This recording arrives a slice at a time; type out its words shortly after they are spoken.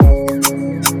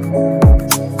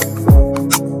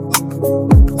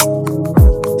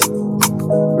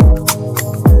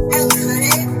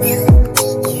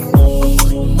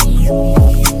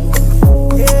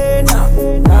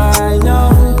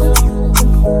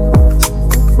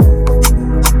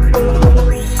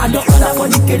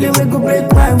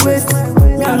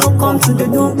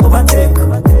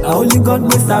God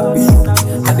may sabi.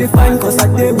 I be fine cause I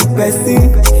dey with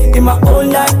person. In my own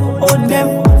life, all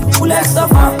them who like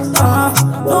suffer.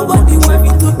 Nobody want me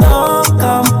to talk.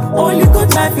 Only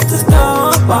good life is to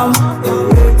stop.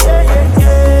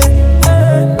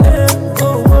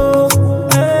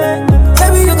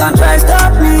 Baby, you can try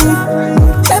stop me.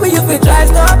 Baby, you can try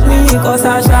stop me. Cause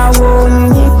Ashawo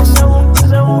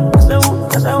me.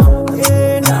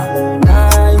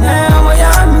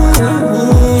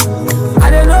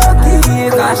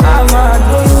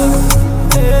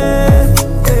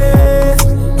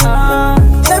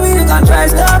 Baby, you can try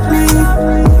stop me.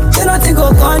 You don't think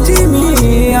go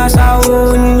Cardiny,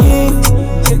 Ashawo ni.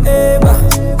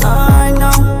 I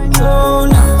know, oh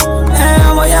no.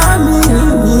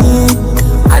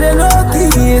 I don't know,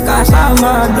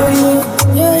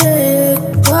 Yeah.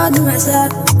 God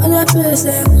myself, I'm a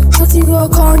person. Nothing go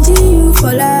Cardiny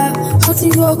for life.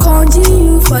 Nothing go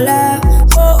Cardiny for life.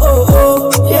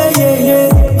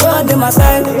 Yeah. God in my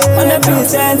side,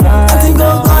 100%. Nothing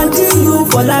go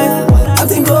Cardiny for life.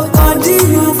 Nothing go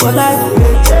Cardiny for life.